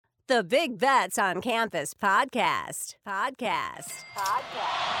the Big Bets on Campus podcast. All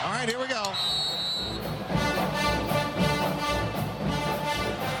right, here we go.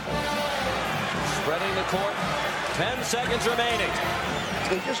 Spreading the court. 10 seconds remaining.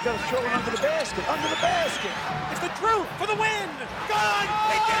 They just got to throw it under the basket. It's the truth for the win. Gone.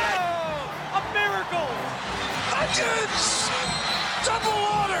 They did it. A miracle. Hutchins. Double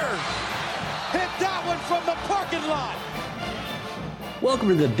order. Hit that one from the parking lot. Welcome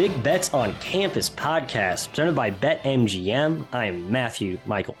to the Big Bets on Campus podcast, presented by BetMGM. I am Matthew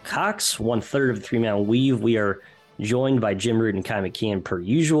Michael Cox, 1/3 of the three-man weave. We are joined by Jim Root and Kai McKeon per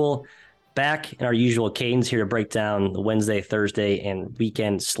usual. Back in our usual cadence here to break down the Wednesday, Thursday, and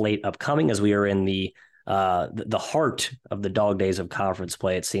weekend slate upcoming as we are in the heart of the dog days of conference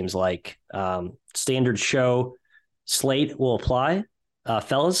play, it seems like. Standard show slate will apply.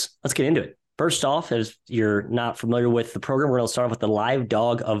 Fellas, let's get into it. First off, as you're not familiar with the program, we're going to start off with the live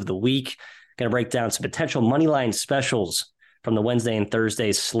dog of the week. Going to break down some potential moneyline specials from the Wednesday and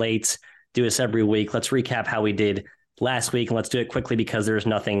Thursday slates. Do this every week. Let's recap how we did last week, and let's do it quickly because there's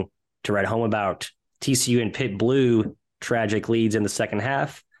nothing to write home about. TCU and Pitt blew tragic leads in the second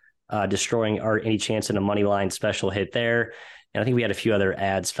half, destroying any chance in a money line special hit there. And I think we had a few other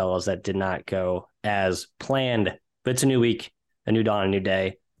ads, fellas, that did not go as planned. But it's a new week, a new dawn, a new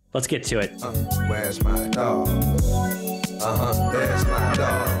day. Let's get to it. Where's my dog? Where's my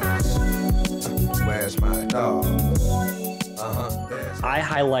dog? Where's my dog? I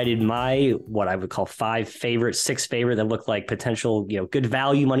highlighted my, what I would call six favorite that look like potential, good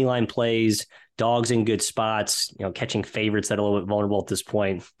value money line plays, dogs in good spots, catching favorites that are a little bit vulnerable at this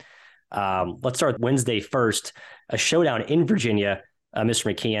point. Let's start Wednesday first, a showdown in Virginia.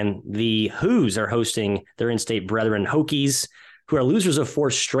 Mr. McKeon, the Hoos are hosting their in-state brethren Hokies, who are losers of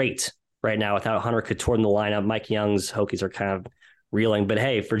 4 straight right now without Hunter Couture in the lineup. Mike Young's Hokies are kind of reeling, but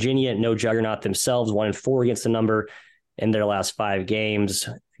hey, Virginia, no juggernaut themselves, 1-4 against the number in their last 5 games.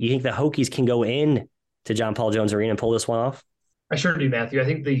 You think the Hokies can go in to John Paul Jones Arena and pull this one off? I sure do, Matthew. I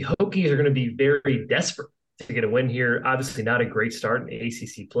think the Hokies are going to be very desperate to get a win here. Obviously not a great start in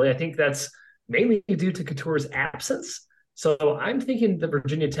ACC play. I think that's mainly due to Couture's absence. So I'm thinking the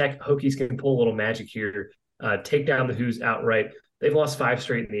Virginia Tech Hokies can pull a little magic here, take down the Hoos outright. They've lost 5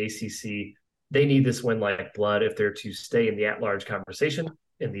 straight in the ACC. They need this win like blood if they're to stay in the at-large conversation,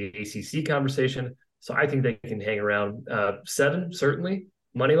 in the ACC conversation. So I think they can hang around 7, certainly.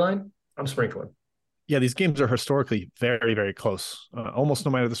 Money line, I'm sprinkling. Yeah, these games are historically very, very close, almost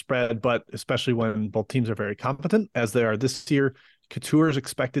no matter the spread, but especially when both teams are very competent, as they are this year. Couture is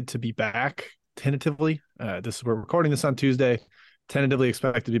expected to be back tentatively. We're recording this on Tuesday, tentatively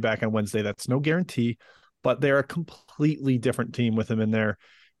expected to be back on Wednesday. That's no guarantee, but they're a completely different team with him in there.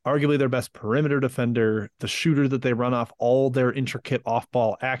 Arguably their best perimeter defender, the shooter that they run off all their intricate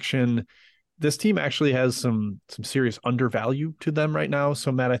off-ball action. This team actually has some serious undervalue to them right now.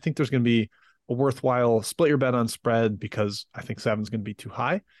 So, Matt, I think there's going to be a worthwhile split your bet on spread because I think 7 is going to be too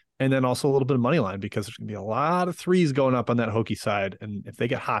high. And then also a little bit of money line because there's going to be a lot of threes going up on that Hokie side. And if they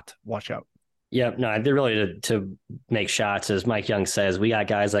get hot, watch out. Yeah, no, they're really to make shots, as Mike Young says. We got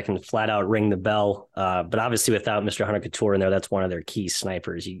guys that can flat out ring the bell, but obviously without Mr. Hunter Couture in there, that's one of their key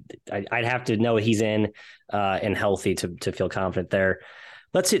snipers. I'd have to know he's in and healthy to feel confident there.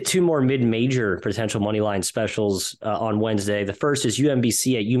 Let's hit 2 more mid-major potential money line specials on Wednesday. The first is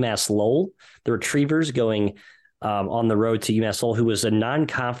UMBC at UMass Lowell. The Retrievers going on the road to UMass Lowell, who was a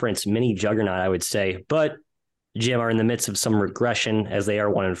non-conference mini juggernaut, I would say, but Jim are in the midst of some regression as they are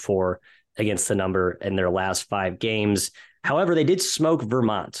 1-4. Against the number in their last 5 games. However, they did smoke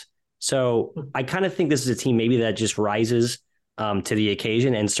Vermont. So I kind of think this is a team maybe that just rises to the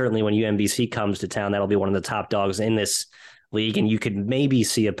occasion. And certainly when UMBC comes to town, that'll be one of the top dogs in this league. And you could maybe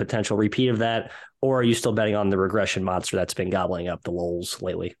see a potential repeat of that. Or are you still betting on the regression monster that's been gobbling up the Lowells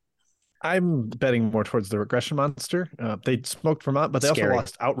lately? I'm betting more towards the regression monster. They smoked Vermont, but they also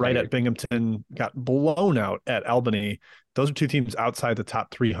lost outright at Binghamton, got blown out at Albany. Those are 2 teams outside the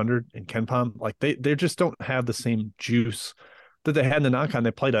top 300 in KenPom. Like they just don't have the same juice that they had in the non-con. They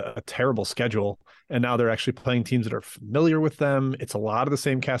played a terrible schedule, and now they're actually playing teams that are familiar with them. It's a lot of the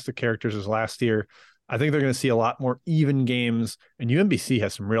same cast of characters as last year. I think they're going to see a lot more even games, and UMBC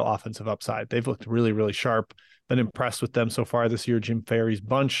has some real offensive upside. They've looked really, really sharp. Been impressed with them so far this year. Jim Ferry's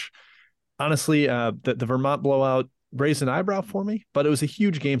bunch. Honestly, the Vermont blowout raised an eyebrow for me, but it was a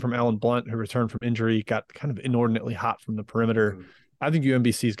huge game from Alan Blunt, who returned from injury, got kind of inordinately hot from the perimeter. I think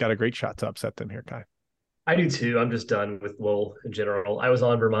UMBC's got a great shot to upset them here, Kai. I do too. I'm just done with Lowell in general. I was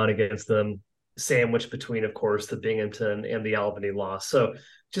on Vermont against them, sandwiched between, of course, the Binghamton and the Albany loss. So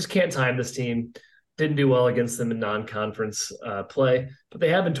just can't time this team. Didn't do well against them in non-conference play, but they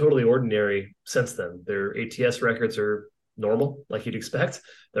have been totally ordinary since then. Their ATS records are normal, like you'd expect.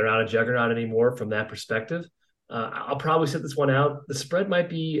 They're not a juggernaut anymore from that perspective. I'll probably sit this one out. The spread might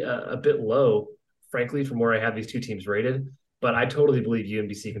be a bit low, frankly, from where I have these two teams rated, but I totally believe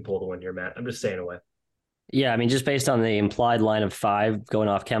UMBC can pull the win here, Matt. I'm just staying away. Yeah, I mean, just based on the implied line of 5 going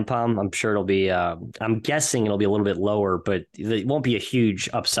off KenPom, I'm sure it'll be, I'm guessing it'll be a little bit lower, but it won't be a huge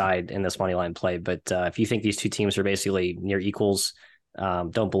upside in this money line play. But if you think these two teams are basically near equals,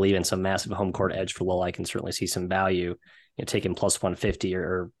 don't believe in some massive home court edge for Will, I can certainly see some value, taking plus 150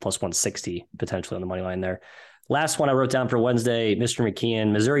 or plus 160 potentially on the money line there. Last one I wrote down for Wednesday, Mr.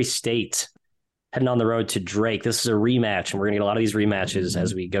 McKeon, Missouri State heading on the road to Drake. This is a rematch, and we're going to get a lot of these rematches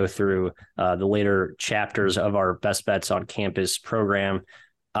as we go through the later chapters of our Best Bets on Campus program.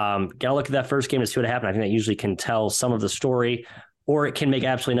 Got to look at that first game to see what happened. I think that usually can tell some of the story, or it can make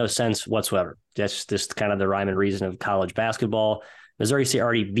absolutely no sense whatsoever. That's just kind of the rhyme and reason of college basketball. Missouri State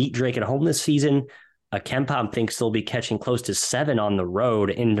already beat Drake at home this season. KenPom thinks they'll be catching close to 7 on the road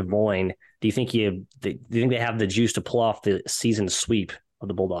in Des Moines. Do you think they have the juice to pull off the season sweep of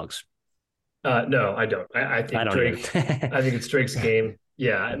the Bulldogs? No, I don't. I think Drake. I think it's Drake's game.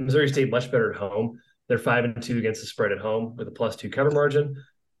 Yeah, Missouri State much better at home. They're 5-2 against the spread at home with a +2 cover margin.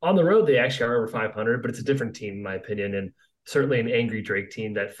 On the road, they actually are over 500, but it's a different team in my opinion, and certainly an angry Drake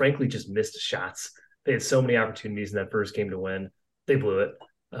team that frankly just missed shots. They had so many opportunities in that first game to win. They blew it.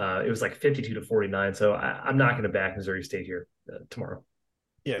 It was like 52-49. So I'm not going to back Missouri State here tomorrow.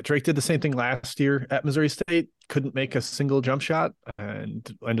 Yeah, Drake did the same thing last year at Missouri State. Couldn't make a single jump shot and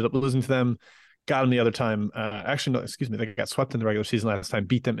ended up losing to them. Got them the other time. They got swept in the regular season last time,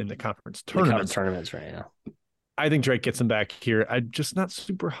 beat them in the conference tournament. Tournaments right now. I think Drake gets them back here. I'm just not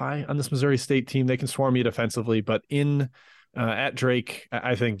super high on this Missouri State team. They can swarm you defensively, but at Drake,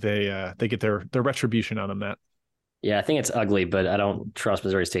 I think they get their retribution on them, Matt. Yeah, I think it's ugly, but I don't trust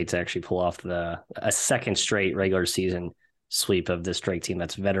Missouri State to actually pull off a second straight regular season sweep of this Drake team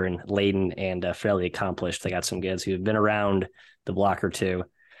that's veteran laden and fairly accomplished. They got some guys who have been around the block or two.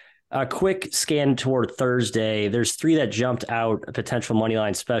 A quick scan toward Thursday. There's 3 that jumped out, potential money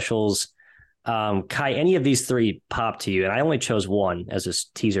line specials. Kai, any of these 3 pop to you? And I only chose one as a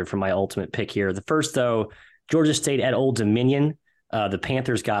teaser for my ultimate pick here. The first, though, Georgia State at Old Dominion. The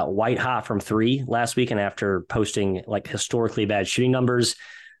Panthers got white hot from 3 last week, and after posting like historically bad shooting numbers.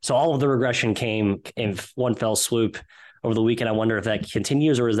 So all of the regression came in one fell swoop over the weekend. I wonder if that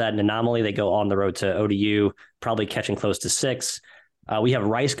continues, or is that an anomaly? They go on the road to ODU, probably catching close to 6. We have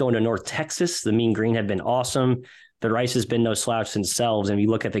Rice going to North Texas. The Mean Green have been awesome, but Rice has been no slouch themselves. And if you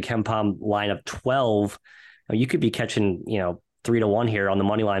look at the KenPom line of 12, you could be catching, 3-1 here on the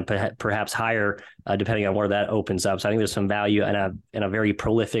money line, perhaps higher, depending on where that opens up. So I think there's some value in a very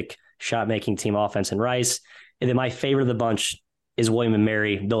prolific shot making team offense in Rice. And then my favorite of the bunch is William &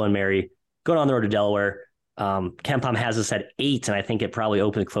 Mary, Bill & Mary, going on the road to Delaware. KenPom has us at 8, and I think it probably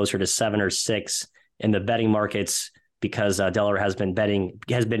opened closer to 7 or 6 in the betting markets, because Delaware has been bet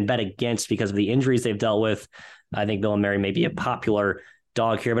against because of the injuries they've dealt with. I think Bill & Mary may be a popular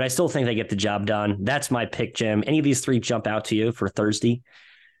dog here, but I still think they get the job done. That's my pick, Jim. Any of these 3 jump out to you for Thursday?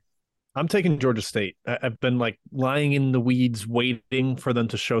 I'm taking Georgia State. I've been lying in the weeds waiting for them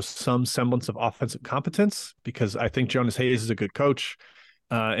to show some semblance of offensive competence, because I think Jonas Hayes is a good coach.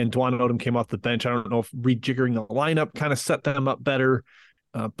 And Dwan Odom came off the bench. I don't know if rejiggering the lineup kind of set them up better.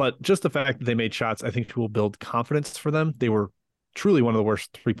 But just the fact that they made shots, I think will build confidence for them. They were truly one of the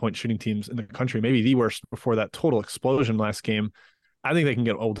worst 3-point shooting teams in the country, maybe the worst before that total explosion last game. I think they can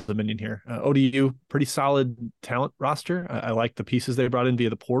get Old Dominion here. ODU, pretty solid talent roster. I like the pieces they brought in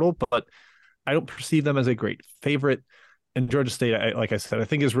via the portal, but I don't perceive them as a great favorite. And Georgia State, like I said, I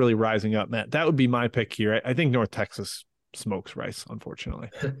think is really rising up, Matt. That would be my pick here. I think North Texas smokes Rice, unfortunately.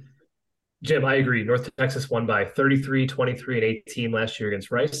 Jim, I agree. North Texas won by 33, 23, and 18 last year against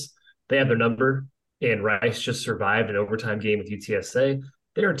Rice. They have their number, and Rice just survived an overtime game with UTSA.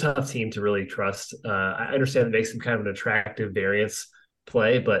 They're a tough team to really trust. I understand it makes them kind of an attractive variance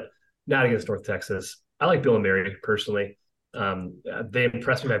play, but not against North Texas. I like Bill & Mary personally. They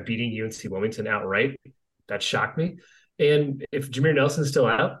impressed me by beating UNC Wilmington outright. That shocked me. And if Jameer Nelson's still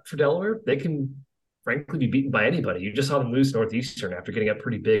out for Delaware, they can frankly be beaten by anybody. You just saw them lose Northeastern after getting up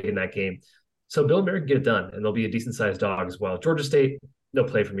pretty big in that game. So Bill & Mary can get it done, and they'll be a decent-sized dog as well. Georgia State, no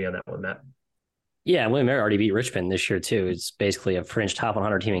play for me on that one, Matt. Yeah, William & Mary already beat Richmond this year, too. It's basically a fringe top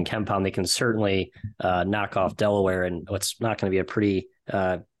 100 team in KenPom. They can certainly knock off Delaware, and what's not going to be a pretty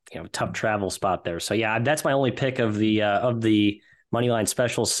tough travel spot there. So, yeah, that's my only pick of the Moneyline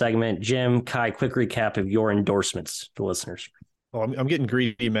Special segment. Jim, Kai, quick recap of your endorsements for listeners. Well, I'm getting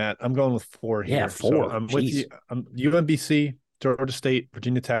greedy, Matt. I'm going with 4 here. Yeah, 4. So I'm with you. I'm UMBC, Georgia State,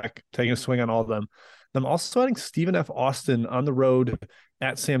 Virginia Tech, taking a swing on all of them. I'm also adding Stephen F. Austin on the road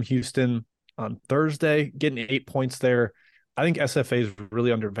at Sam Houston on Thursday, getting 8 points there. I think SFA is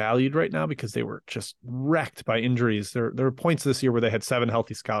really undervalued right now because they were just wrecked by injuries. There were points this year where they had 7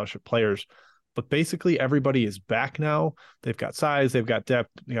 healthy scholarship players, but basically everybody is back now. They've got size, they've got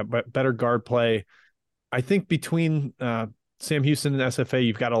depth, they got better guard play. I think between Sam Houston and SFA,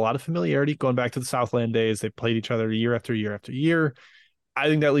 you've got a lot of familiarity going back to the Southland days. They've played each other year after year after year. I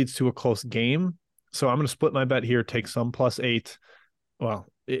think that leads to a close game. So I'm going to split my bet here, take some +8. Well,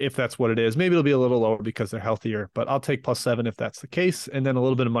 if that's what it is, maybe it'll be a little lower because they're healthier, but I'll take +7 if that's the case. And then a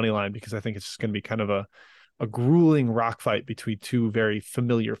little bit of money line because I think it's just going to be kind of a grueling rock fight between two very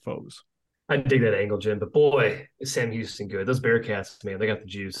familiar foes. I dig that angle, Jim, but boy, is Sam Houston good. Those Bearcats, man, they got the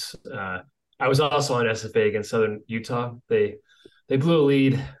juice. I was also on SFA against Southern Utah. They blew a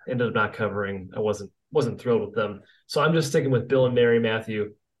lead, ended up not covering. I wasn't thrilled with them. So I'm just sticking with Bill and Mary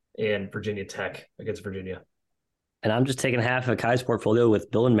Matthew and Virginia Tech against Virginia. And I'm just taking half of Kai's portfolio with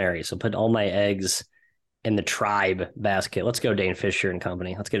Bill and Mary. So put all my eggs in the tribe basket. Let's go, Dane Fisher and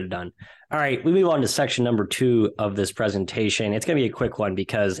company. Let's get it done. All right, we move on to section number 2 of this presentation. It's going to be a quick one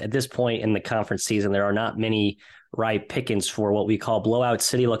because at this point in the conference season, there are not many ripe pickings for what we call blowout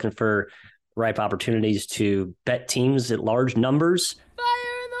city, looking for ripe opportunities to bet teams at large numbers.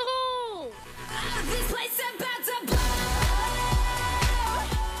 Fire in the hole! This place about to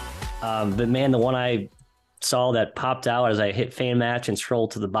blow! But man, the one I saw that popped out as I hit Fan Match and scrolled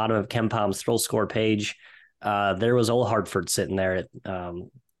to the bottom of KenPom's thrill score page, there was Old Hartford sitting there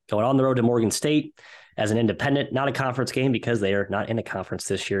going on the road to Morgan State as an independent, not a conference game because they are not in a conference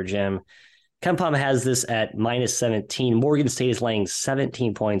this year, Jim. KenPom has this at -17. Morgan State is laying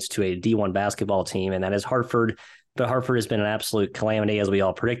 17 points to a D1 basketball team, and that is Hartford. But Hartford has been an absolute calamity, as we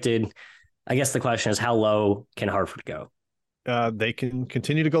all predicted. I guess the question is, how low can Hartford go? They can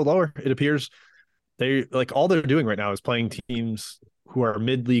continue to go lower. It appears all they're doing right now is playing teams who are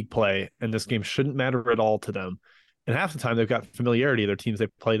mid-league play, and this game shouldn't matter at all to them. And half the time they've got familiarity. They're teams they've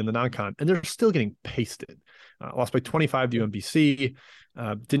played in the non-con, and they're still getting pasted. Lost by 25 to UMBC.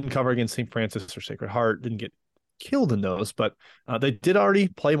 Didn't cover against St. Francis or Sacred Heart. Didn't get killed in those, but they did already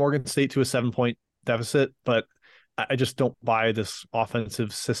play Morgan State to a 7-point deficit. But I just don't buy this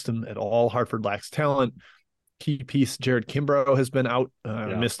offensive system at all. Hartford lacks talent. Key piece Jared Kimbrough has been out,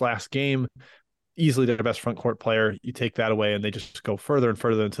 missed last game. Easily their best front court player. You take that away, and they just go further and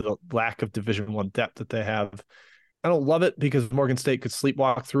further into the lack of Division I depth that they have. I don't love it because Morgan State could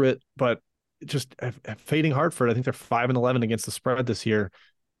sleepwalk through it, but just fading Hartford. I think they're 5-11 against the spread this year.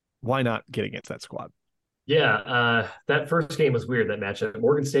 Why not get against that squad? Yeah, that first game was weird, that matchup.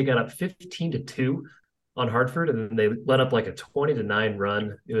 Morgan State got up 15-2 on Hartford, and then they let up like a 20-9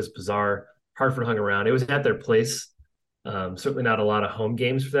 run. It was bizarre. Hartford hung around. It was at their place. Certainly not a lot of home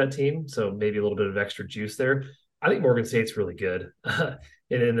games for that team, so maybe a little bit of extra juice there. I think Morgan State's really good.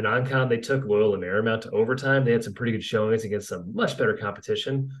 And in the non-con, they took Loyola Marymount to overtime. They had some pretty good showings against some much better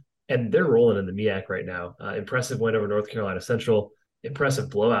competition, and they're rolling in the MEAC right now. Impressive win over North Carolina Central. Impressive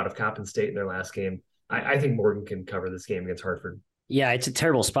blowout of Coppin State in their last game. I think Morgan can cover this game against Hartford. Yeah, it's a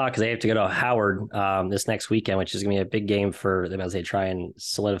terrible spot because they have to go to Howard this next weekend, which is going to be a big game for them as they try and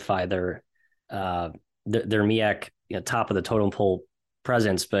solidify their MEAC, top of the totem pole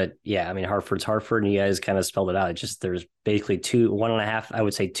presence. But yeah, I mean, Hartford's Hartford, and you guys kind of spelled it out. It's just there's basically 1.5, I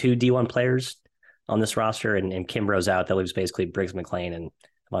would say 2 D1 players on this roster, and Kimbrough's out. That leaves basically Briggs McLean and a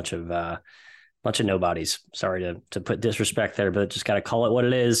bunch of nobodies. Sorry to put disrespect there, but just got to call it what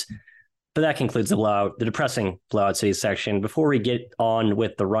it is. But that concludes the depressing blowout city section. Before we get on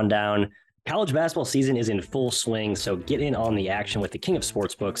with the rundown, college basketball season is in full swing, so get in on the action with the king of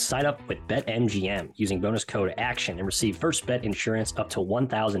sportsbooks. Sign up with BetMGM using bonus code ACTION and receive first bet insurance up to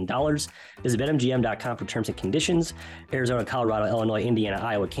 $1,000. Visit BetMGM.com for terms and conditions. Arizona, Colorado, Illinois, Indiana,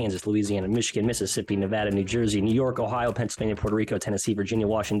 Iowa, Kansas, Louisiana, Michigan, Mississippi, Nevada, New Jersey, New York, Ohio, Pennsylvania, Puerto Rico, Tennessee, Virginia,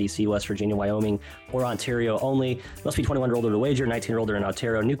 Washington, D.C., West Virginia, Wyoming, or Ontario only. Must be 21 or older to wager, 19 or older in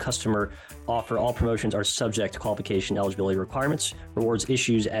Ontario. New customer offer. All promotions are subject to qualification eligibility requirements. Rewards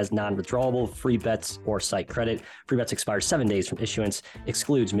issues as non-withdrawable. Free bets or site credit. Free bets expire 7 days from issuance.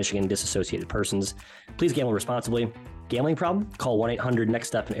 Excludes Michigan disassociated persons. Please gamble responsibly. Gambling problem? Call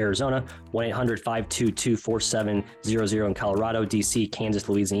 1-800-NEXT-STEP in Arizona, 1-800-522-4700 in Colorado, D.C., Kansas,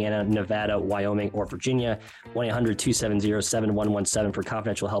 Louisiana, Nevada, Wyoming, or Virginia, 1-800-270-7117 for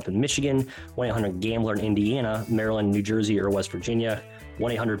confidential help in Michigan, 1-800-GAMBLER in Indiana, Maryland, New Jersey, or West Virginia,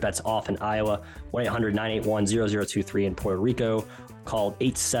 1-800-BETS-OFF in Iowa, 1-800-981-0023 in Puerto Rico. Call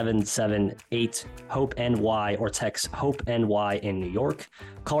 8778-HOPE-NY or text HOPE-NY in New York.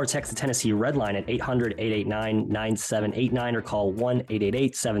 Call or text the Tennessee Red Line at 800-889-9789 or call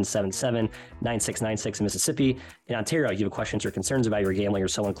 1-888-777-9696 in Mississippi. In Ontario, you have questions or concerns about your gambling or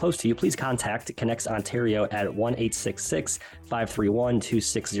someone close to you, please contact Connects Ontario at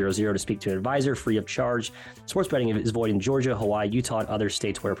 1-866-531-2600 to speak to an advisor free of charge. Sports betting is void in Georgia, Hawaii, Utah, and other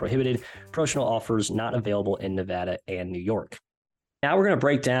states where prohibited. Promotional offers not available in Nevada and New York. Now we're going to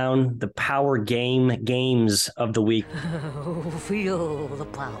break down the power games of the week. Feel the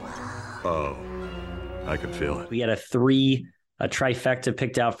power. Oh, I can feel it. We had a trifecta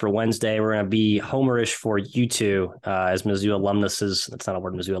picked out for Wednesday. We're going to be homerish for you two as Mizzou alumnuses. That's not a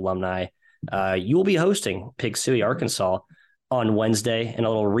word, Mizzou alumni. You will be hosting Pig Suey, Arkansas on Wednesday in a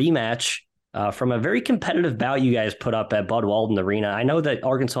little rematch from a very competitive bout you guys put up at Bud Walton Arena. I know that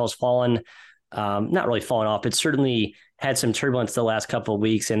Arkansas has fallen, not really fallen off, but certainly had some turbulence the last couple of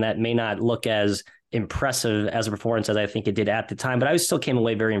weeks, and that may not look as impressive as a performance as I think it did at the time, but I still came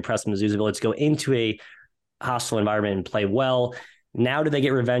away very impressed with Mizzou's ability to go into a hostile environment and play well. Now do they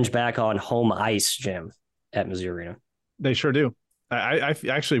get revenge back on home ice, Jim, at Mizzou Arena? They sure do. I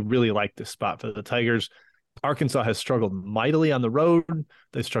actually really like this spot for the Tigers. Arkansas has struggled mightily on the road.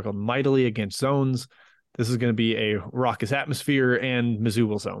 They struggled mightily against zones. This is going to be a raucous atmosphere, and Mizzou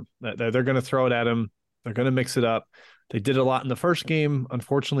will zone. They're going to throw it at them. They're going to mix it up. They did a lot in the first game.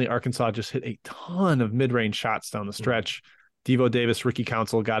 Unfortunately, Arkansas just hit a ton of mid-range shots down the stretch. Devo Davis, Ricky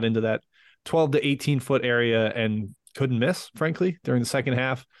Council got into that 12 to 18-foot area and couldn't miss, frankly, during the second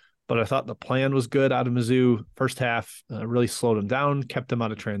half. But I thought the plan was good out of Mizzou. First half really slowed them down, kept them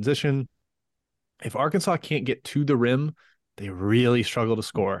out of transition. If Arkansas can't get to the rim, they really struggle to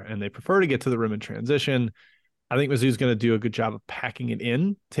score, and they prefer to get to the rim in transition. I think Mizzou's going to do a good job of packing it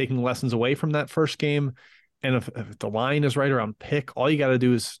in, taking lessons away from that first game. And if the line is right around pick, all you got to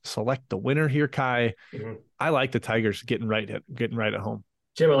do is select the winner here, Kai. Mm-hmm. I like the Tigers getting right at home.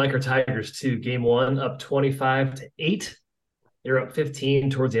 Jim, I like our Tigers too. Game one up 25-8. They're up 15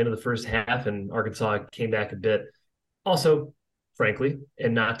 towards the end of the first half, and Arkansas came back a bit. Also, frankly,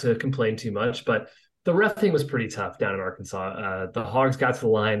 and not to complain too much, but the reffing was pretty tough down in Arkansas. The Hogs got to the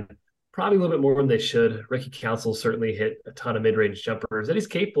line probably a little bit more than they should. Ricky Council certainly hit a ton of mid-range jumpers that he's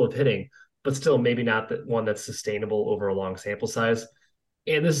capable of hitting, but still maybe not the one that's sustainable over a long sample size.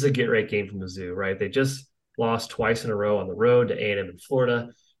 And this is a get-right game from Mizzou, right? They just lost twice in a row on the road to A&M in Florida.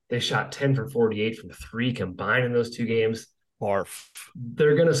 They shot 10 for 48 from 3 combined in those two games. Barf.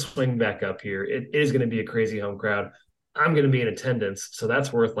 They're going to swing back up here. It is going to be a crazy home crowd. I'm going to be in attendance, so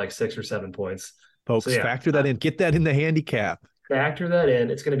that's worth like 6 or 7 points. Folks, so, factor that in. Get that in the handicap. Factor that in.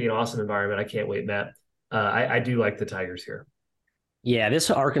 It's going to be an awesome environment. I can't wait, Matt. I do like the Tigers here. Yeah, this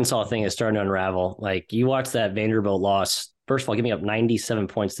Arkansas thing is starting to unravel. Like, you watch that Vanderbilt loss. First of all, giving up 97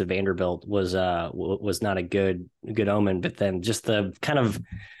 points to Vanderbilt was not a good omen. But then just the kind of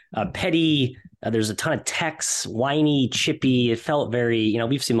petty. There's a ton of texts, whiny, chippy. It felt very.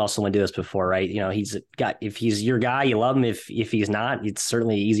 We've seen Musselman do this before, right? If he's your guy, you love him. If he's not, it's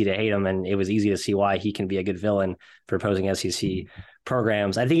certainly easy to hate him. And it was easy to see why he can be a good villain for opposing SEC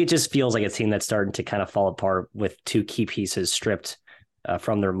programs. I think it just feels like a team that's starting to kind of fall apart with 2 key pieces stripped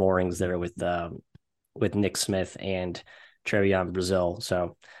from their moorings there with Nick Smith and Trevion Brazil.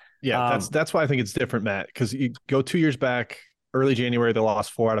 So yeah, that's why I think it's different, Matt, because you go 2 years back, early January, they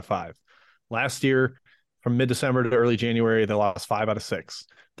lost 4 out of 5. Last year, from mid-December to early January, they lost 5 out of 6.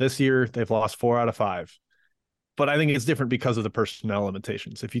 This year, they've lost 4 out of 5. But I think it's different because of the personnel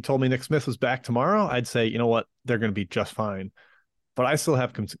limitations. If you told me Nick Smith was back tomorrow, I'd say, you know what, they're going to be just fine. But I still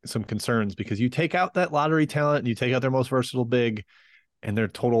have some concerns because you take out that lottery talent and you take out their most versatile big and their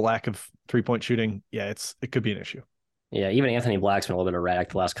total lack of three-point shooting. Yeah, it could be an issue. Yeah, even Anthony Black's been a little bit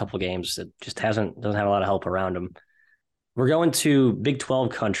erratic the last couple of games. It just doesn't have a lot of help around him. We're going to Big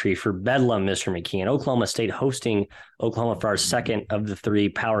 12 country for Bedlam, Mr. McKeon. Oklahoma State hosting Oklahoma for our second of the 3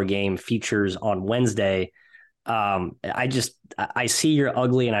 power game features on Wednesday. I see you're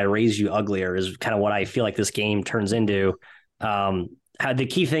ugly and I raise you uglier is kind of what I feel like this game turns into. The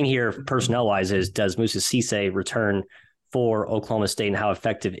key thing here personnel-wise is, does Moussa Cisse return for Oklahoma State and how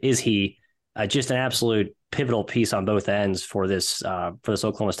effective is he? Just an absolute pivotal piece on both ends for this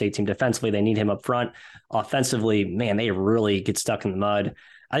Oklahoma State team. Defensively, they need him up front. Offensively, man, they really get stuck in the mud.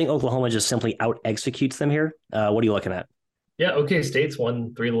 I think Oklahoma just simply out-executes them here. What are you looking at? Yeah, OK State's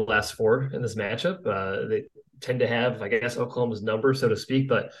won 3 of the last 4 in this matchup. They tend to have, I guess, Oklahoma's number, so to speak.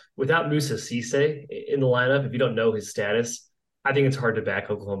 But without Moussa Cisse in the lineup, if you don't know his status, I think it's hard to back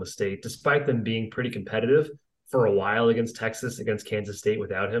Oklahoma State, despite them being pretty competitive. for a while against Texas, against Kansas State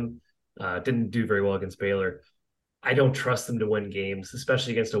without him. Didn't do very well against Baylor. I don't trust them to win games,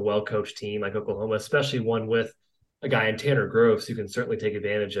 especially against a well-coached team like Oklahoma, especially one with a guy in Tanner Groves who can certainly take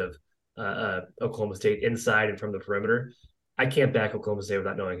advantage of Oklahoma State inside and from the perimeter. I can't back Oklahoma State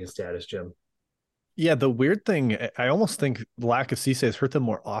without knowing his status, Jim. Yeah, the weird thing, I almost think the lack of Cisse has hurt them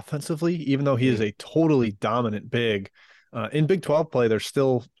more offensively, even though he is a totally dominant big. In Big 12 play, they're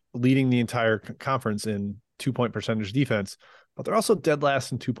still leading the entire conference in 2-point percentage defense, but they're also dead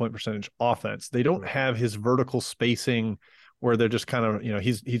last in 2-point percentage offense. They don't have his vertical spacing where they're just kind of,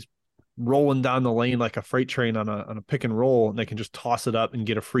 he's rolling down the lane like a freight train on a pick and roll, and they can just toss it up and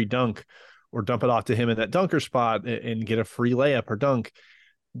get a free dunk or dump it off to him in that dunker spot and get a free layup or dunk.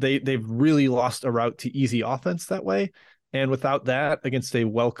 They've really lost a route to easy offense that way. And without that, against a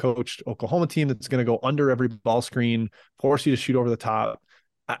well-coached Oklahoma team that's going to go under every ball screen, force you to shoot over the top,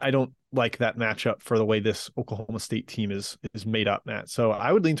 I don't like that matchup for the way this Oklahoma State team is made up, Matt. So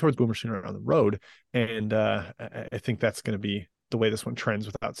I would lean towards Boomer Sooner on the road, and I think that's going to be the way this one trends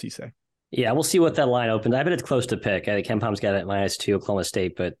without Cisse. Yeah, we'll see what that line opens. I bet it's close to pick. I think KenPom's got it -2 Oklahoma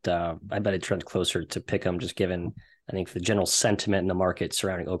State, but I bet it trends closer to pick them, just given, I think, the general sentiment in the market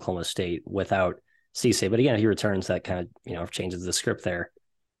surrounding Oklahoma State without Cisse. But again, if he returns, that kind of, changes the script there.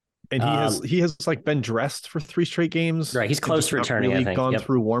 And he has like been dressed for 3 straight games. Right, he's close to returning. Really I think gone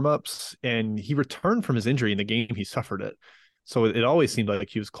through warmups, and he returned from his injury in the game he suffered it. So it always seemed like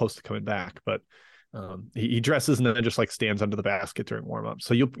he was close to coming back, but he dresses and then just like stands under the basket during warmups.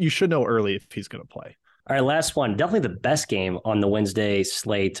 So you should know early if he's going to play. All right, last one. Definitely the best game on the Wednesday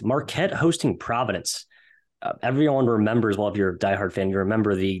slate. Marquette hosting Providence. Everyone remembers, well, if you're a diehard fan, you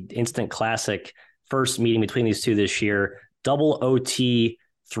remember the instant classic first meeting between these two this year. Double OT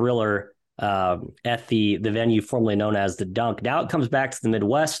thriller at the venue formerly known as the Dunk. Now it comes back to the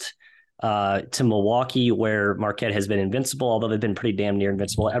Midwest, to Milwaukee, where Marquette has been invincible, although they've been pretty damn near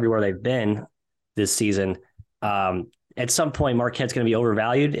invincible everywhere they've been this season. At some point, Marquette's going to be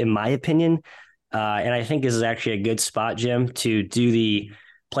overvalued, in my opinion. And I think this is actually a good spot, Jim, to do the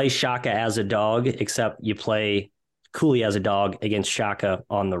play Shaka as a dog, except you play Cooley as a dog against Shaka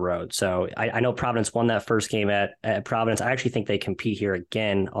on the road. So I know Providence won that first game at Providence. I actually think they compete here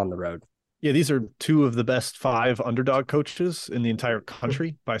again on the road. Yeah, these are 2 of the best 5 underdog coaches in the entire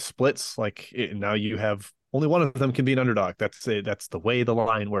country by splits. Now you have only one of them can be an underdog. That's the way the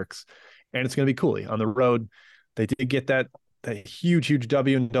line works. And it's going to be Cooley on the road. They did get that huge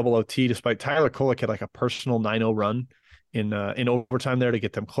W in double OT, despite Tyler Kolek had like a personal 9-0 run in overtime there to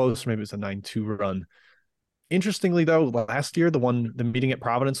get them close. Maybe it was a 9-2 run. Interestingly, though, last year, the meeting at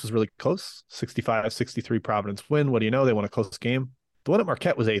Providence was really close. 65-63 Providence win. What do you know? They won a close game. The one at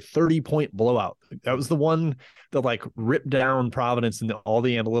Marquette was a 30-point blowout. That was the one that ripped down Providence in all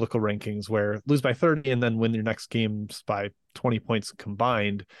the analytical rankings, where lose by 30 and then win your next games by 20 points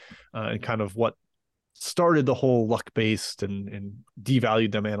combined, and kind of what started the whole luck-based and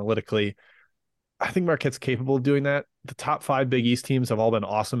devalued them analytically. I think Marquette's capable of doing that. The top 5 Big East teams have all been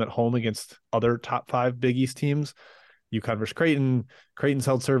awesome at home against other top 5 Big East teams. UConn versus Creighton. Creighton's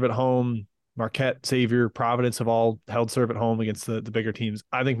held serve at home. Marquette, Xavier, Providence have all held serve at home against the bigger teams.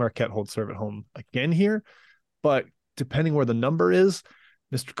 I think Marquette holds serve at home again here. But depending where the number is,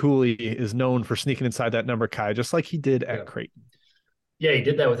 Mr. Cooley is known for sneaking inside that number, Kai, just like he did at Creighton. Yeah, he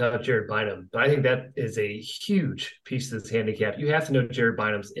did that without Jared Bynum. But I think that is a huge piece of this handicap. You have to know Jared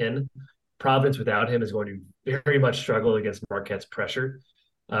Bynum's in. Providence without him is going to very much struggle against Marquette's pressure.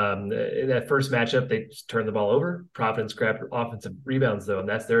 In that first matchup, they just turned the ball over. Providence grabbed offensive rebounds, though, and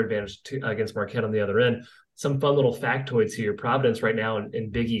that's their advantage against Marquette on the other end. Some fun little factoids here. Providence right now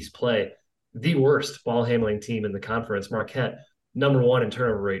in Big East play, the worst ball handling team in the conference. Marquette, number 1 in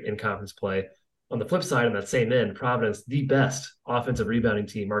turnover rate in conference play. On the flip side, on that same end, Providence, the best offensive rebounding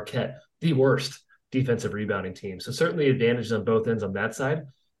team. Marquette, the worst defensive rebounding team. So certainly advantages on both ends on that side.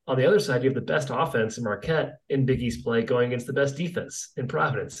 On the other side, you have the best offense in Marquette in Big East play going against the best defense in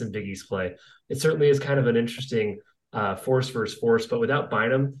Providence in Big East play. It certainly is kind of an interesting force versus force, but without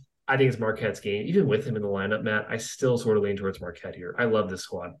Bynum, I think it's Marquette's game. Even with him in the lineup, Matt, I still sort of lean towards Marquette here. I love this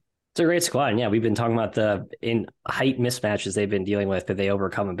squad. It's a great squad. And yeah, we've been talking about the in height mismatches they've been dealing with, but they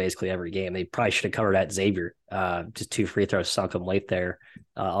overcome them basically every game. They probably should have covered at Xavier. Just 2 free throws sunk them late there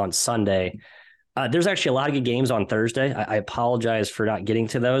on Sunday. There's actually a lot of good games on Thursday. I apologize for not getting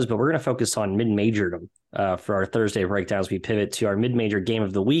to those, but we're going to focus on mid-majordom for our Thursday breakdowns. We pivot to our mid-major game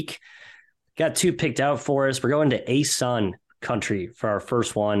of the week. Got 2 picked out for us. We're going to ASUN country for our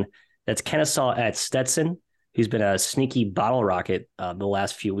first one. That's Kennesaw at Stetson, who's been a sneaky bottle rocket the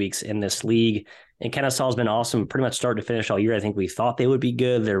last few weeks in this league. And Kennesaw has been awesome pretty much start to finish all year. I think we thought they would be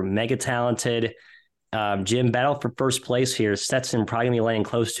good. They're mega talented. Jim, battle for first place here. Stetson probably going to be landing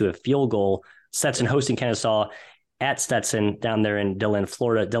close to a field goal. Stetson hosting Kennesaw at Stetson down there in DeLand,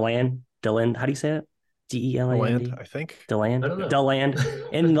 Florida. DeLand, how do you say it? DELAND, I think. DeLand,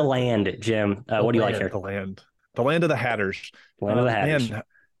 in the land, Jim. What do you like here? The land of the Hatters. Land of the Hatters. Man,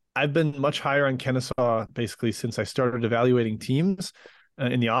 I've been much higher on Kennesaw basically since I started evaluating teams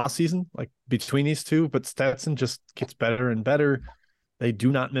in the off season, like between these two. But Stetson just gets better and better. They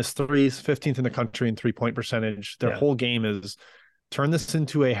do not miss threes, 15th in the country in 3-point percentage. Their whole game is turn this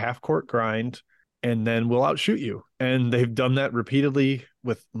into a half court grind, and then we'll outshoot you. And they've done that repeatedly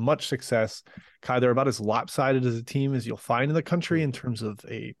with much success. Kai, they're about as lopsided as a team as you'll find in the country in terms of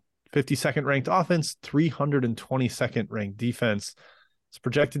a 52nd ranked offense, 322nd ranked defense. It's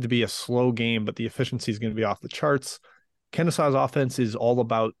projected to be a slow game, but the efficiency is going to be off the charts. Kennesaw's offense is all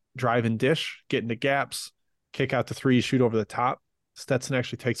about drive and dish, get into gaps, kick out the three, shoot over the top. Stetson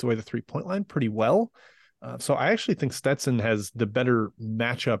actually takes away the 3-point line pretty well. So I actually think Stetson has the better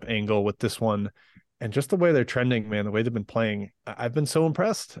matchup angle with this one. And just the way they're trending, man, the way they've been playing, I've been so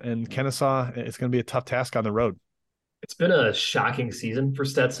impressed. And Kennesaw, it's going to be a tough task on the road. It's been a shocking season for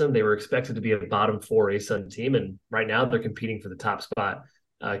Stetson. They were expected to be a bottom 4 ASUN team, and right now they're competing for the top spot.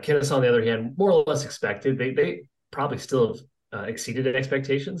 Kennesaw, on the other hand, more or less expected. They probably still have exceeded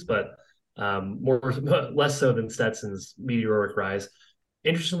expectations, but less so than Stetson's meteoric rise.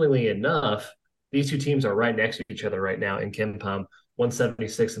 Interestingly enough, these two teams are right next to each other right now in KenPom,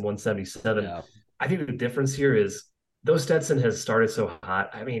 176 and 177. Yeah. I think the difference here is, though Stetson has started so hot,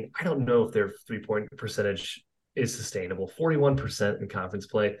 I mean, I don't know if their 3-point percentage is sustainable. 41% in conference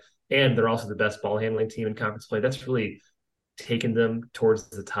play, and they're also the best ball handling team in conference play. That's really taken them towards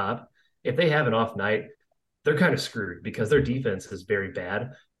the top. If they have an off night, they're kind of screwed because their defense is very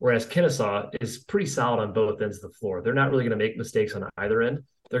bad, whereas Kennesaw is pretty solid on both ends of the floor. They're not really going to make mistakes on either end.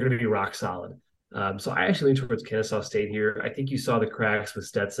 They're going to be rock solid. So I actually lean towards Kennesaw State here. I think you saw the cracks with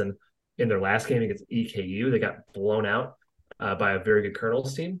Stetson in their last game against EKU. They got blown out by a very good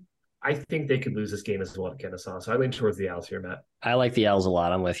Colonels team. I think they could lose this game as well at Kennesaw. So I lean towards the Owls here, Matt. I like the Owls a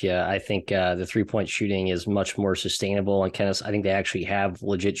lot. I'm with you. I think the 3-point shooting is much more sustainable on Kennesaw. I think they actually have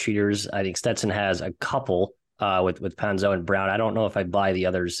legit shooters. I think Stetson has a couple with Panzo and Brown. I don't know if I buy the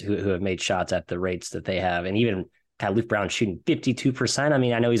others who have made shots at the rates that they have. And even had Luke Brown shooting 52%. I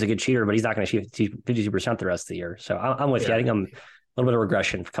mean, I know he's a good shooter, but he's not going to shoot 52% the rest of the year. So I'm with you. I think I'm a little bit of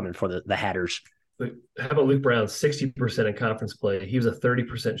regression coming for the Hatters. How about Luke Brown, 60% in conference play? He was a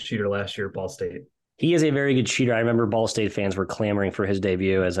 30% shooter last year at Ball State. He is a very good shooter. I remember Ball State fans were clamoring for his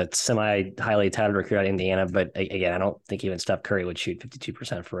debut as a semi-highly touted recruit out of Indiana. But again, I don't think even Steph Curry would shoot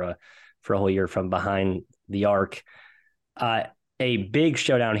 52% for a whole year from behind the arc. A big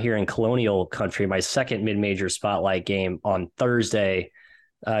showdown here in Colonial Country, my second mid-major spotlight game on Thursday.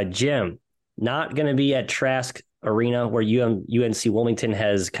 Jim, not going to be at Trask Arena, where UNC Wilmington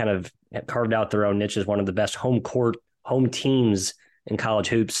has kind of carved out their own niche as one of the best home teams in college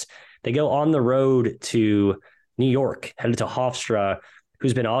hoops. They go on the road to New York, headed to Hofstra,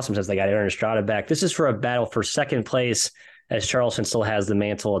 who's been awesome since they got Aaron Estrada back. This is for a battle for second place, as Charleston still has the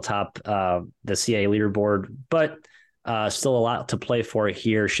mantle atop the CAA leaderboard, but still a lot to play for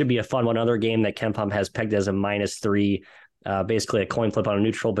here. Should be a fun one. Another game that KenPom has pegged as a -3, basically a coin flip on a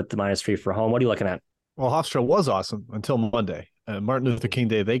neutral, but the -3 for home. What are you looking at? Well, Hofstra was awesome until Monday. Martin Luther King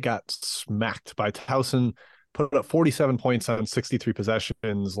Day, they got smacked by Towson, put up 47 points on 63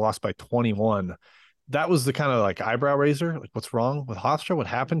 possessions, lost by 21. That was the kind of like eyebrow raiser. Like, what's wrong with Hofstra? What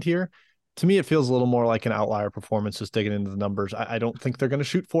happened here? To me, it feels a little more like an outlier performance, just digging into the numbers. I don't think they're going to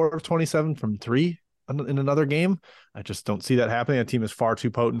shoot 4 of 27 from 3 in another game. I just don't see that happening. A team is far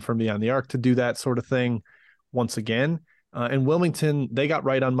too potent from beyond the arc to do that sort of thing once again. And Wilmington, they got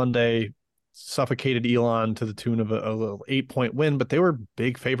right on Monday, suffocated Elon to the tune of a little 8-point win, but they were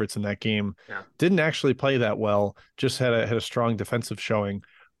big favorites in that game. Yeah. Didn't actually play that well, just had a strong defensive showing.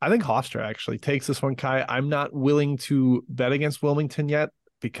 I think Hofstra actually takes this one, Kai. I'm not willing to bet against Wilmington yet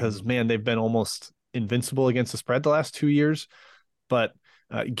because, man, they've been almost invincible against the spread the last 2 years. But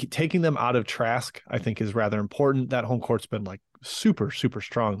taking them out of Trask, I think, is rather important. That home court's been like super, super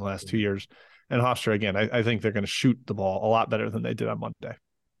strong the last 2 years. And Hofstra, again, I think they're going to shoot the ball a lot better than they did on Monday.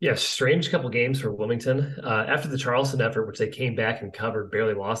 Yeah, strange couple games for Wilmington. After the Charleston effort, which they came back and covered,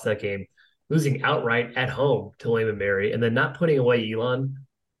 barely lost that game, losing outright at home to William & Mary, and then not putting away Elon.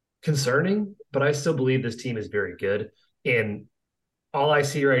 Concerning, but I still believe this team is very good. And all I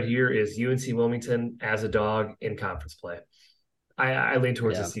see right here is UNC Wilmington as a dog in conference play. I lean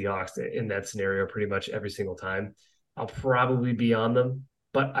towards the Seahawks in that scenario pretty much every single time. I'll probably be on them,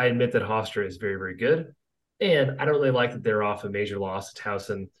 but I admit that Hofstra is very, very good. And I don't really like that they're off a major loss to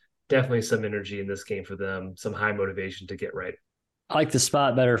Towson, definitely some energy in this game for them, some high motivation to get right. I like the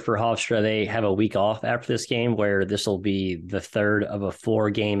spot better for Hofstra. They have a week off after this game, where this will be the third of a 4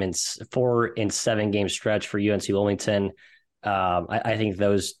 and 7 game stretch for UNC Wilmington. I think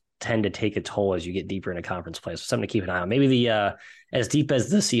those tend to take a toll as you get deeper into conference play. So something to keep an eye on. Maybe the as deep as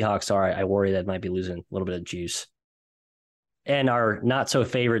the Seahawks are, I worry that might be losing a little bit of juice. And our not so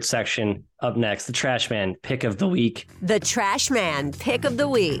favorite section up next, the Trash Man Pick of the Week. The Trash Man Pick of the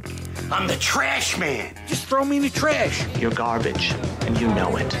Week. I'm the trash man. Just throw me in the trash. You're garbage, and you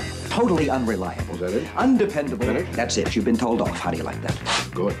know it. Totally unreliable. Is that it? Undependable. Is that it? That's it. You've been told off. How do you like that?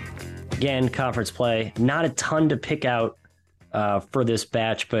 Good. Again, conference play. Not a ton to pick out for this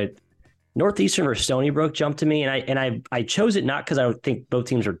batch, but Northeastern versus Stony Brook jumped to me, and I chose it not because I don't think both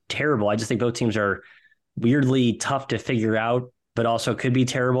teams are terrible. I just think both teams are weirdly tough to figure out, but also could be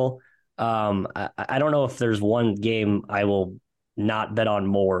terrible. I don't know if there's one game I will not bet on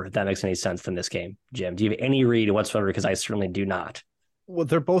more, if that makes any sense, than this game. Jim, do you have any read whatsoever? Because I certainly do not. Well,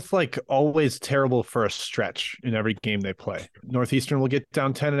 they're both like always terrible for a stretch in every game they play. Northeastern will get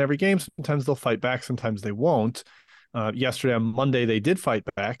down 10 in every game. Sometimes they'll fight back. Sometimes they won't. Yesterday on Monday, they did fight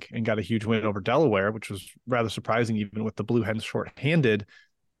back and got a huge win over Delaware, which was rather surprising, even with the Blue Hens shorthanded.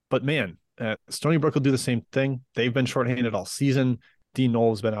 But man, Stony Brook will do the same thing. They've been shorthanded all season. Dean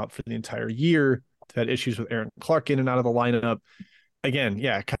Knoll's been out for the entire year. They've had issues with Aaron Clark in and out of the lineup. Again,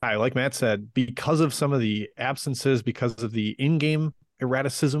 yeah, Kai, like Matt said, because of some of the absences, because of the in-game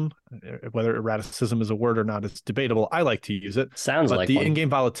erraticism, whether erraticism is a word or not, it's debatable. I like to use it. Sounds like the one. in-game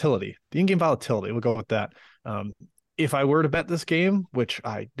volatility. We'll go with that. If I were to bet this game, which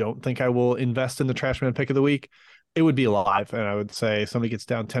I don't think I will invest in the Trashman Pick of the Week, it would be live. And I would say somebody gets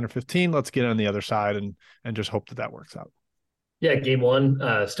down 10 or 15, let's get on the other side and just hope that works out. Yeah, game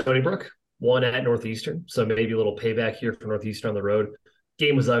 1, Stony Brook, 1 at Northeastern. So maybe a little payback here for Northeastern on the road.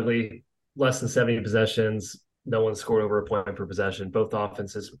 Game was ugly, less than 70 possessions. No one scored over a point per possession. Both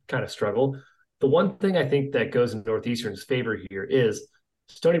offenses kind of struggled. The one thing I think that goes in Northeastern's favor here is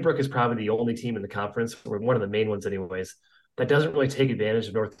Stony Brook is probably the only team in the conference, or one of the main ones anyways, that doesn't really take advantage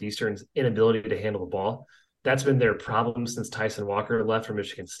of Northeastern's inability to handle the ball. That's been their problem since Tyson Walker left for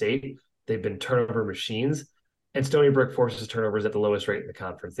Michigan State. They've been turnover machines, and Stony Brook forces turnovers at the lowest rate in the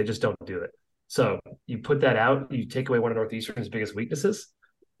conference. They just don't do it. So you put that out, you take away one of Northeastern's biggest weaknesses,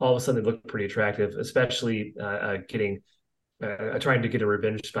 all of a sudden they look pretty attractive, especially trying to get a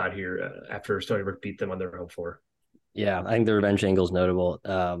revenge spot here after Stony Brook beat them on their home floor. Yeah, I think the revenge angle is notable.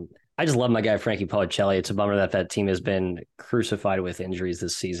 I just love my guy, Frankie Policelli. It's a bummer that team has been crucified with injuries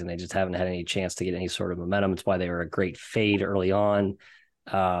this season. They just haven't had any chance to get any sort of momentum. It's why they were a great fade early on.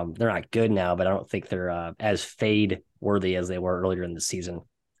 They're not good now, but I don't think they're as fade worthy as they were earlier in the season.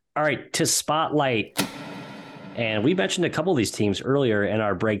 All right, to spotlight. And we mentioned a couple of these teams earlier in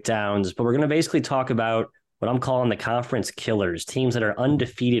our breakdowns, but we're going to basically talk about what I'm calling the conference killers, teams that are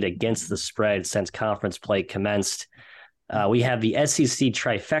undefeated against the spread since conference play commenced. We have the SEC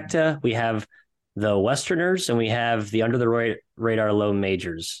trifecta, we have the Westerners, and we have the under the radar low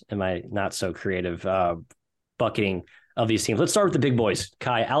majors. Am I not so creative bucketing of these teams? Let's start with the big boys.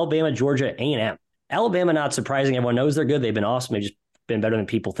 Kai, Alabama, Georgia, A&M. Alabama, not surprising. Everyone knows they're good. They've been awesome. They've just been better than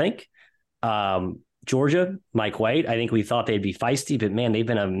people think. Georgia, Mike White, I think we thought they'd be feisty, but man, they've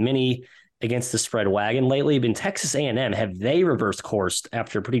been a mini against the spread wagon lately. Been Texas A&M, have they reversed course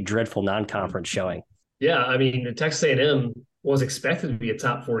after a pretty dreadful non-conference showing? Yeah, I mean, Texas A&M was expected to be a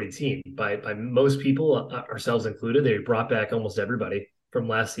top 40 team by most people, ourselves included. They brought back almost everybody from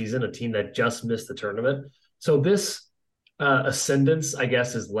last season, a team that just missed the tournament. So this ascendance, I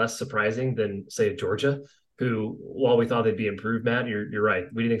guess, is less surprising than, say, Georgia, who, while we thought they'd be improved, Matt, you're right.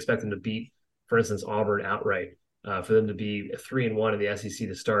 We didn't expect them to beat, for instance, Auburn outright, for them to be 3-1 in the SEC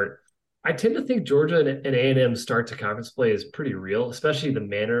to start. I tend to think Georgia and A&M start to conference play is pretty real, especially the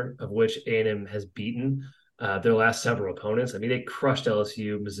manner of which A&M has beaten their last several opponents. I mean, they crushed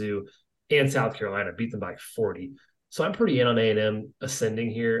LSU, Mizzou, and South Carolina, beat them by 40. So I'm pretty in on A&M ascending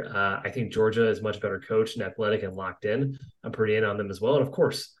here. I think Georgia is much better coached and athletic and locked in. I'm pretty in on them as well. And of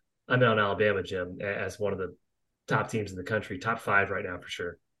course, I'm in on Alabama, Jim, as one of the top teams in the country, top 5 right now for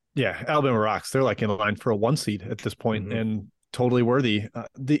sure. Yeah, Alabama rocks. They're like in line for a 1 seed at this point, and totally worthy.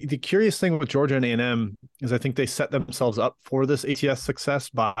 The curious thing with Georgia and A&M is I think they set themselves up for this ATS success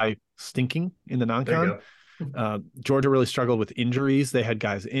by stinking in the non-con. Georgia really struggled with injuries. They had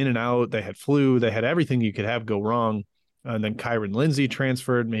guys in and out. They had flu. They had everything you could have go wrong. And then Kyron Lindsey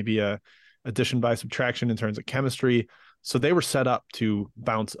transferred, maybe a addition by subtraction in terms of chemistry. So they were set up to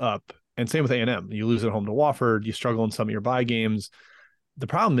bounce up. And same with A&M. You lose at home to Wofford. You struggle in some of your bye games. The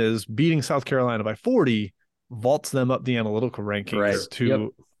problem is beating South Carolina by 40 vaults them up the analytical rankings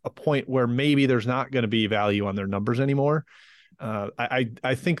to a point where maybe there's not going to be value on their numbers anymore.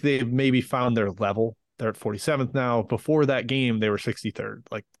 I think they've maybe found their level. They're at 47th now. Before that game, they were 63rd.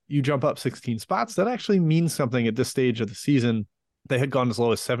 Like, you jump up 16 spots, that actually means something at this stage of the season. They had gone as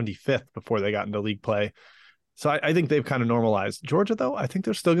low as 75th before they got into league play. So I think they've kind of normalized. Georgia, though, I think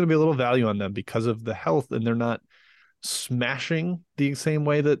there's still going to be a little value on them because of the health, and they're not smashing the same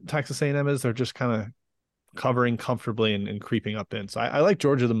way that Texas A&M is. They're just kind of covering comfortably and creeping up in. So I like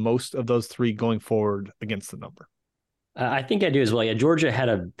Georgia the most of those three going forward against the number. I think I do as well. Yeah, Georgia had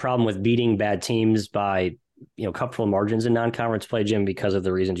a problem with beating bad teams by, comfortable margins in non-conference play, Jim, because of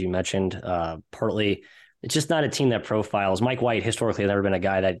the reasons you mentioned. Partly, it's just not a team that profiles. Mike White historically has never been a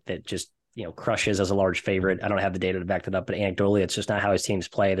guy that just crushes as a large favorite. I don't have the data to back that up, but anecdotally, it's just not how his teams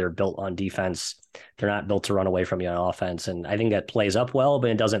play. They're built on defense. They're not built to run away from you on offense, and I think that plays up well, but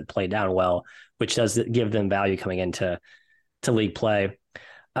it doesn't play down well, which does give them value coming into league play.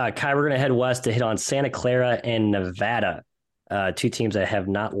 Kai, we're going to head west to hit on Santa Clara and Nevada, two teams that have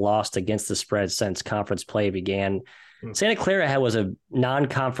not lost against the spread since conference play began. Santa Clara was a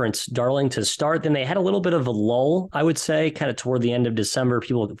non-conference darling to start. Then they had a little bit of a lull, I would say, kind of toward the end of December.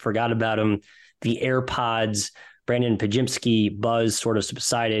 People forgot about them. The AirPods, Brandon Pajimski buzz sort of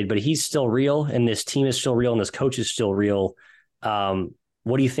subsided, but he's still real, and this team is still real, and this coach is still real.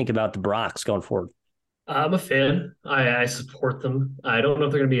 What do you think about the Broncos going forward? I'm a fan. I support them. I don't know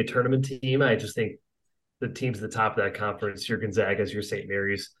if they're going to be a tournament team. I just think the teams at the top of that conference, your Gonzagas, your St.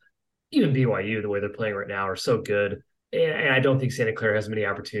 Mary's, even BYU, the way they're playing right now, are so good. And I don't think Santa Clara has many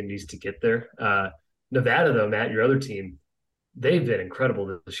opportunities to get there. Nevada, though, Matt, your other team, they've been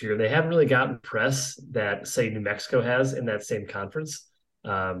incredible this year. They haven't really gotten press that, say, New Mexico has in that same conference.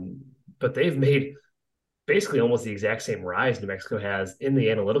 But they've made basically almost the exact same rise New Mexico has in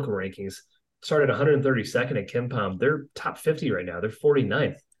the analytical rankings. Started 132nd at KenPom. They're top 50 right now. They're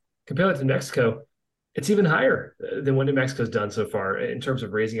 49th. Compare that to New Mexico, it's even higher than what New Mexico's done so far in terms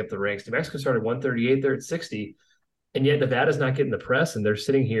of raising up the ranks. New Mexico started 138, they're at 60, and yet Nevada's not getting the press, and they're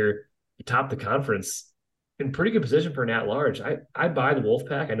sitting here atop the conference in pretty good position for an at-large. I buy the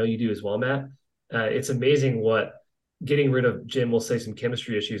Wolfpack. I know you do as well, Matt. It's amazing what getting rid of Jim, we'll say, some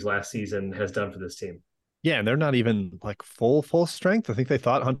chemistry issues last season has done for this team. Yeah, and they're not even like full strength. I think they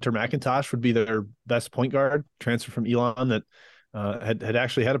thought Hunter McIntosh would be their best point guard, transfer from Elon, that had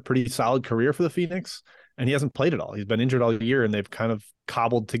actually had a pretty solid career for the Phoenix, and he hasn't played at all. He's been injured all year, and they've kind of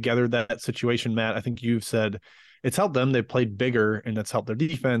cobbled together that situation, Matt. I think you've said it's helped them. They've played bigger, and that's helped their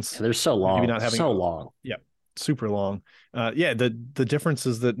defense. Yeah, they're so long. Maybe not having long. Yeah, super long. The difference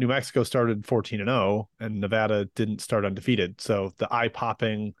is that New Mexico started 14-0, and Nevada didn't start undefeated. So the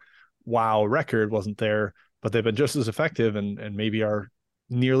eye-popping wow record wasn't there, but they've been just as effective and maybe are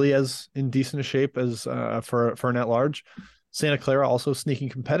nearly as in decent a shape as for an at-large. Santa Clara also sneaking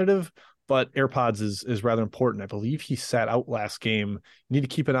competitive, but AirPods is rather important. I believe he sat out last game. You need to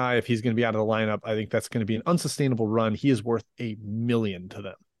keep an eye if he's going to be out of the lineup. I think that's going to be an unsustainable run. He is worth $1 million to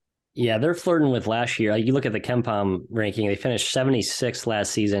them. Yeah, they're flirting with last year. You look at the KenPom ranking, they finished 76th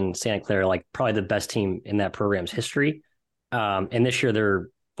last season. Santa Clara, like probably the best team in that program's history. And this year they're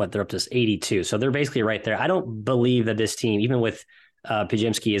up to 82. So they're basically right there. I don't believe that this team, even with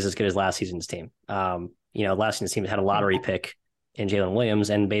Pajimski, is as good as last season's team. Last season's team had a lottery pick in Jalen Williams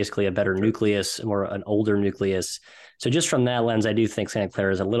and basically a better nucleus, more an older nucleus. So just from that lens, I do think Santa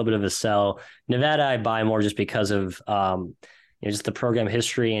Clara is a little bit of a sell. Nevada, I buy more just because of just the program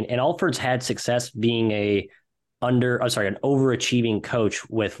history. And Alford's had success being an overachieving coach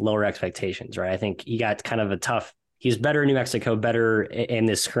with lower expectations, right? I think he got kind of he's better in New Mexico, better in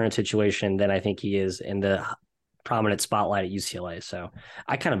this current situation than I think he is in the prominent spotlight at UCLA. So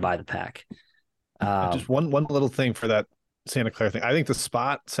I kind of buy the pack. Just one little thing for that Santa Clara thing. I think the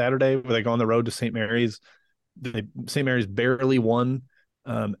spot Saturday where they go on the road to St. Mary's, St. Mary's barely won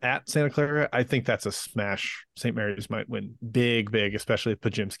at Santa Clara. I think that's a smash. St. Mary's might win big, especially if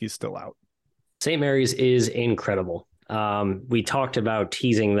Pajimski's still out. St. Mary's is incredible. We talked about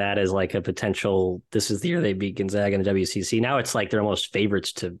teasing that as like a potential, this is the year they beat Gonzaga in the WCC. Now it's like they're almost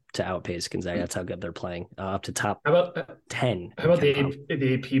favorites to outpace Gonzaga. That's how good they're playing, up to top 10. How about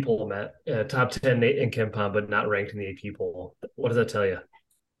the AP poll, Matt? Top 10 in KenPom, but not ranked in the AP poll. What does that tell you?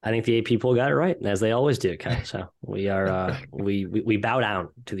 I think the AP poll got it right, as they always do, Kai. So we are we bow down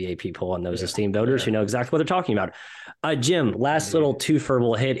to the AP poll and those esteemed voters who know exactly what they're talking about. Jim, last little twofer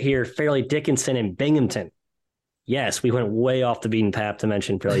we'll hit here. Fairleigh Dickinson and Binghamton. Yes, we went way off the beaten path to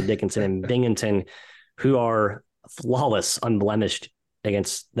mention Fairleigh Dickinson and Binghamton, who are flawless, unblemished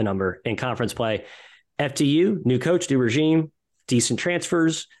against the number in conference play. FDU, new coach, new regime, decent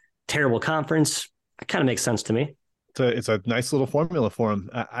transfers, terrible conference. That kind of makes sense to me. It's a nice little formula for him.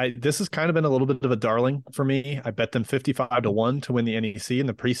 This has kind of been a little bit of a darling for me. I bet them 55-1 to win the NEC in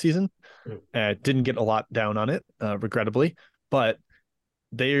the preseason. Didn't get a lot down on it, regrettably, but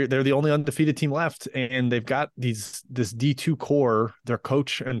they're the only undefeated team left, and they've got this D2 core. Their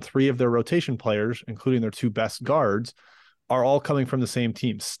coach and 3 of their rotation players, including their 2 best guards, are all coming from the same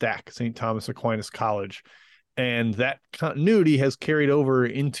team, Stack, St. Thomas Aquinas College, and that continuity has carried over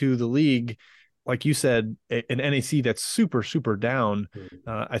into the league. Like you said, an NAC that's super, super down.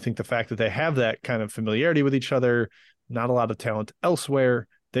 I think the fact that they have that kind of familiarity with each other, not a lot of talent elsewhere,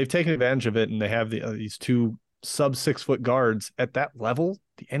 they've taken advantage of it, and they have these 2 sub 6-foot guards at that level.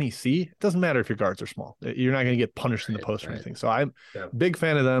 The NEC, it doesn't matter if your guards are small. You're not going to get punished in the post or anything. So I'm a big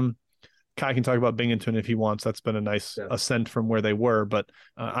fan of them. Kai can talk about Binghamton if he wants. That's been a nice ascent from where they were, but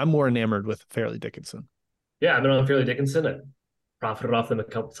I'm more enamored with Fairleigh Dickinson. Yeah, I've been on Fairleigh Dickinson. I profited off them a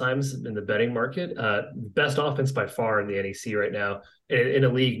couple times in the betting market. Best offense by far in the NEC right now, in a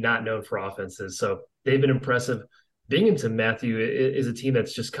league not known for offenses. So they've been impressive. Binghamton, Matthew, is a team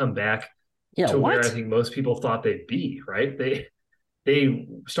that's just come back to where I think most people thought they'd be, right? They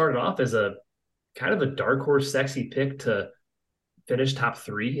started off as a kind of a dark horse, sexy pick to finish top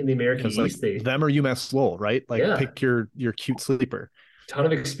 3 in the American East. Like them or UMass Lowell, right? Pick your cute sleeper. Ton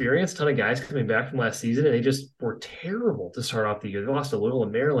of experience, ton of guys coming back from last season, and they just were terrible to start off the year. They lost to Loyola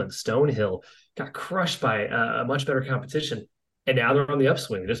Maryland, Stonehill, got crushed by a much better competition, and now they're on the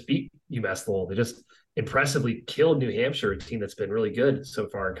upswing. They just beat UMass Lowell. They just impressively killed New Hampshire, a team that's been really good so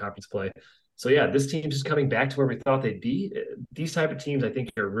far in conference play. So yeah, this team's just coming back to where we thought they'd be. These type of teams, I think,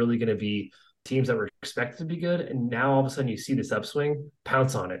 are really going to be teams that were expected to be good, and now all of a sudden you see this upswing,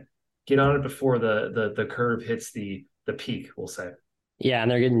 pounce on it, get on it before the curve hits the peak, we'll say. Yeah,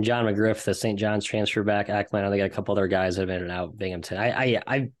 and they're getting John McGriff, the St. John's transfer back. Atlanta, they got a couple other guys that have been in and out. Binghamton.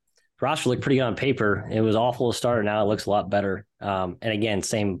 I roster looked pretty good on paper. It was awful to start. Now it looks a lot better. And again,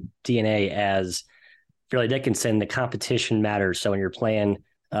 same DNA as Fairleigh Dickinson. The competition matters. So when you're playing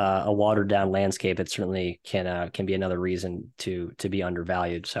a watered down landscape, it certainly can be another reason to be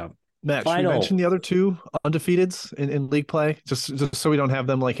undervalued. So Matt, should you mention the other 2 undefeateds in league play, just so we don't have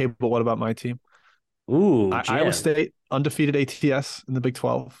them like, hey, but what about my team? Ooh, Iowa State, undefeated ATS in the Big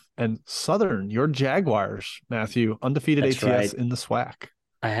 12, and Southern, your Jaguars, Matthew, undefeated ATS right. in the SWAC.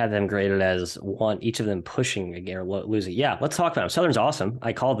 I had them graded as one, each of them pushing again or losing. Yeah, let's talk about them. Southern's awesome.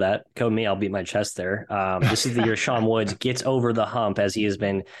 I called that. Code me, I'll beat my chest there. This is the year Sean Woods gets over the hump, as he has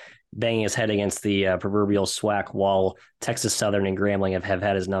been banging his head against the proverbial SWAC wall. Texas Southern and Grambling have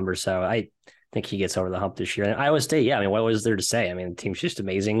had his number, so I think he gets over the hump this year. And Iowa State, yeah, I mean, what was there to say? I mean, the team's just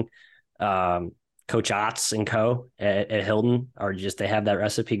amazing. Coach Otts and co at Hilton are just, they have that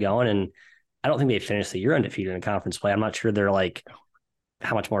recipe going, and I don't think they finished the year undefeated in conference play. I'm not sure they're like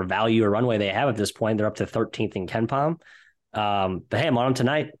how much more value or runway they have at this point. They're up to 13th in KenPom. But hey, I'm on them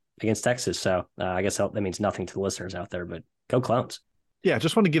tonight against Texas. So I guess that means nothing to the listeners out there, but go Clones. Yeah,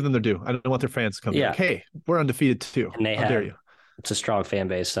 just want to give them their due. I don't want their fans to come like, hey, we're undefeated too. And how dare you? It's a strong fan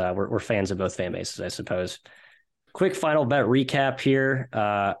base. We're fans of both fan bases, I suppose. Quick final bet recap here.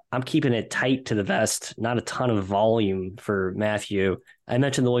 I'm keeping it tight to the vest. Not a ton of volume for Matthew. I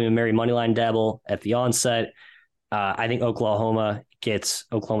mentioned the William & Mary moneyline dabble at the onset. I think Oklahoma gets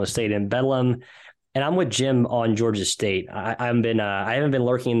Oklahoma State in Bedlam. And I'm with Jim on Georgia State. I haven't been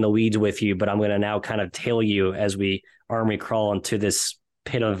lurking in the weeds with you, but I'm going to now kind of tail you as we army crawl into this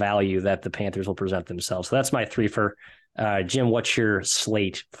pit of value that the Panthers will present themselves. So that's my 3 for Jim. What's your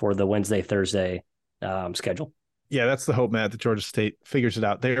slate for the Wednesday, Thursday schedule? Yeah, that's the hope, Matt, that Georgia State figures it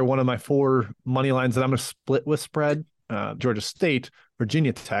out. They are one of my 4 money lines that I'm going to split with spread. Georgia State,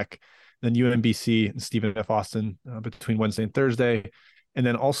 Virginia Tech, then UMBC and Stephen F. Austin between Wednesday and Thursday. And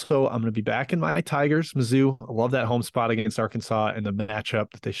then also I'm going to be back in my Tigers, Mizzou. I love that home spot against Arkansas and the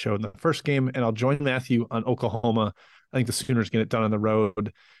matchup that they showed in the first game. And I'll join Matthew on Oklahoma. I think the Sooners get it done on the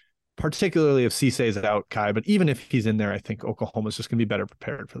road, particularly if Cisse is out, Kai. But even if he's in there, I think Oklahoma's just going to be better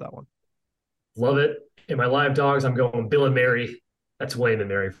prepared for that one. Love it. In my live dogs, I'm going Bill and Mary. That's William and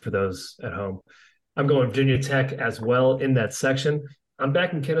Mary for those at home. I'm going Virginia Tech as well in that section. I'm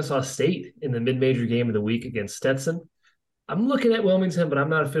back in Kennesaw State in the mid-major game of the week against Stetson. I'm looking at Wilmington, but I'm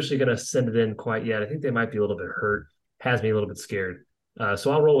not officially going to send it in quite yet. I think they might be a little bit hurt. Has me a little bit scared.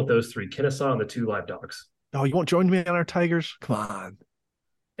 So I'll roll with those 3, Kennesaw and the 2 live dogs. Oh, you won't join me on our Tigers? Come on.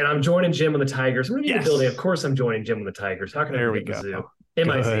 And I'm joining Jim on the Tigers. We're going to be in the building. Of course I'm joining Jim on the Tigers. How can I forget the Zoo?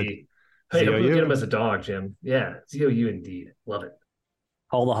 MIZ. Hey, I'm going to get him as a dog, Jim. Yeah, ZOU indeed. Love it.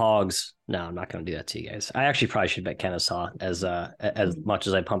 All the hogs. No, I'm not going to do that to you guys. I actually probably should bet Kennesaw as much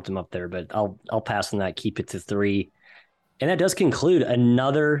as I pumped him up there, but I'll pass on that. Keep it to 3. And that does conclude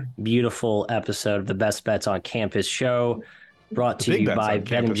another beautiful episode of the Best Bets on Campus show, brought to you by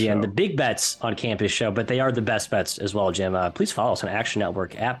BetMGM, the Big Bets on Campus show, but they are the best bets as well, Jim. Please follow us on Action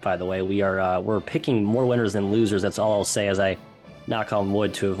Network app, by the way. We're picking more winners than losers. That's all I'll say as I knock on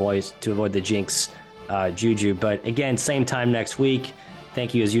wood to avoid the jinx juju. But again, same time next week.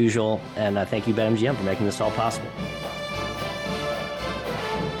 Thank you as usual, and thank you, BetMGM, for making this all possible.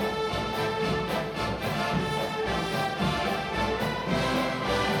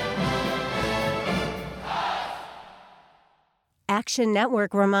 Action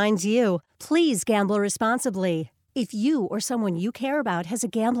Network reminds you, please gamble responsibly. If you or someone you care about has a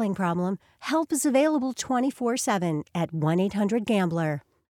gambling problem, help is available 24/7 at 1-800-GAMBLER.